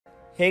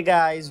Hey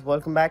guys,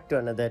 welcome back to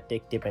another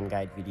tech tip and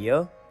guide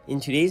video. In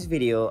today's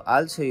video,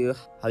 I'll show you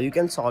how you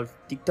can solve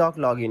TikTok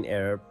login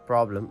error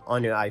problem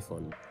on your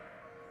iPhone.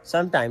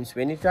 Sometimes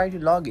when you try to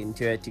log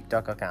into your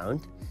TikTok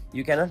account,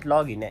 you cannot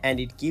log in and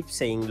it keeps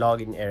saying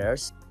login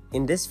errors.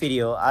 In this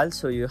video, I'll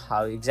show you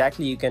how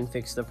exactly you can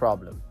fix the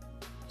problem.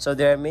 So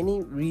there are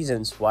many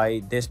reasons why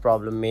this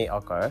problem may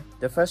occur.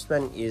 The first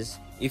one is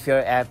if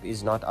your app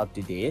is not up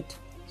to date.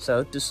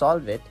 So to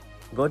solve it,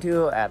 go to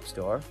your app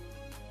store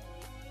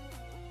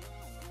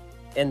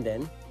and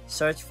then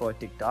search for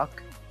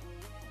TikTok.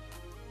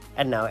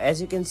 And now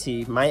as you can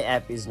see, my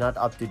app is not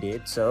up to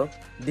date, so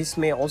this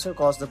may also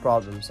cause the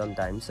problem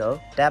sometimes. So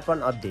tap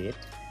on update.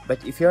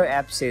 But if your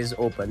app says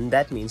open,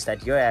 that means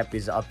that your app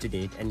is up to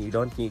date and you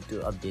don't need to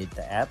update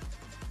the app.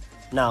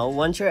 Now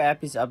once your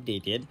app is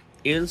updated,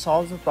 it will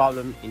solve the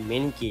problem in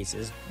many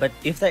cases, but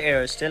if the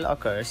error still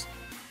occurs,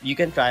 you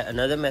can try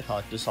another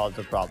method to solve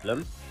the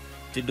problem.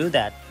 To do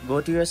that,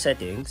 go to your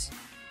settings.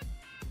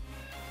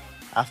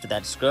 After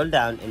that, scroll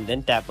down and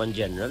then tap on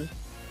General.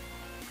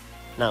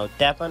 Now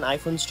tap on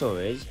iPhone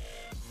storage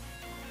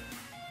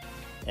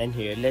and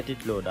here let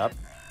it load up.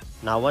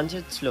 Now once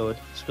it's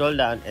loaded, scroll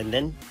down and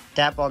then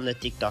tap on the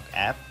TikTok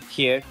app.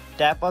 Here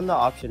tap on the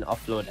option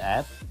offload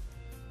app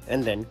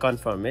and then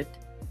confirm it.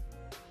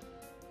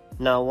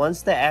 Now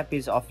once the app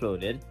is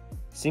offloaded,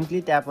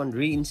 simply tap on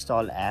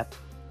reinstall app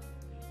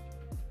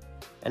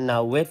and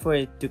now wait for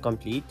it to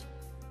complete.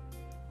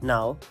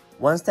 Now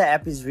once the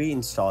app is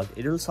reinstalled,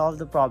 it will solve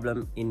the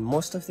problem in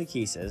most of the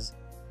cases.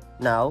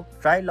 Now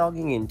try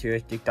logging into your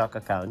TikTok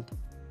account.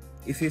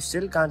 If you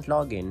still can't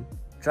log in,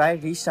 try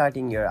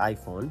restarting your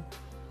iPhone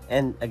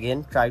and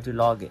again try to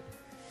log in.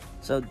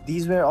 So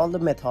these were all the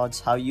methods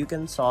how you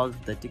can solve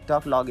the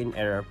TikTok login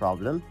error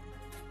problem.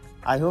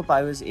 I hope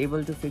I was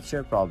able to fix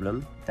your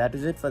problem. That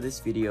is it for this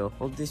video.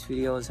 Hope this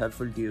video was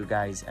helpful to you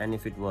guys, and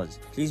if it was,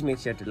 please make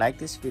sure to like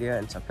this video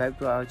and subscribe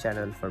to our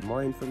channel for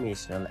more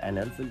informational and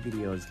helpful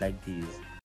videos like these.